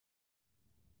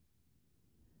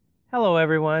Hello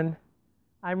everyone,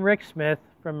 I'm Rick Smith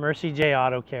from Mercy J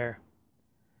Auto Care,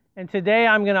 and today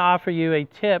I'm going to offer you a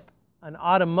tip, an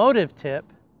automotive tip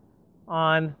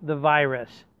on the virus.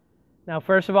 Now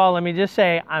first of all, let me just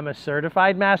say I'm a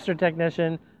certified master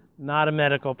technician, not a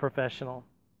medical professional.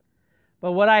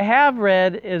 But what I have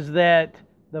read is that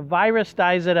the virus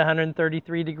dies at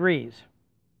 133 degrees.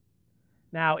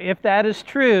 Now if that is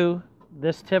true,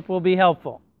 this tip will be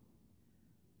helpful.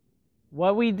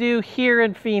 What we do here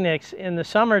in Phoenix in the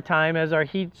summertime as our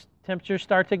heat temperatures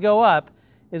start to go up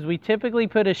is we typically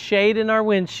put a shade in our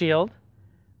windshield,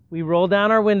 we roll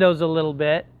down our windows a little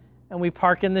bit, and we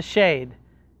park in the shade.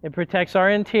 It protects our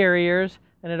interiors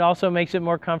and it also makes it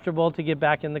more comfortable to get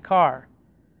back in the car.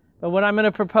 But what I'm going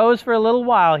to propose for a little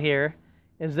while here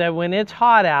is that when it's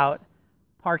hot out,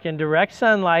 park in direct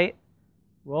sunlight,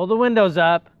 roll the windows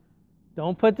up,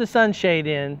 don't put the sunshade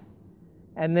in,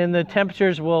 and then the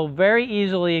temperatures will very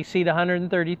easily exceed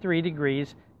 133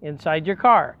 degrees inside your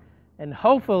car. And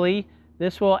hopefully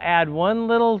this will add one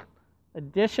little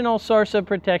additional source of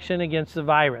protection against the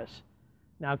virus.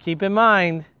 Now keep in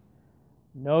mind,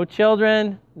 no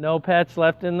children, no pets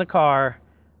left in the car.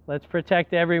 Let's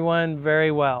protect everyone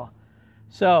very well.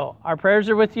 So our prayers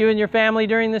are with you and your family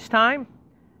during this time.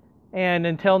 And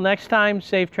until next time,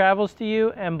 safe travels to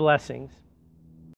you and blessings.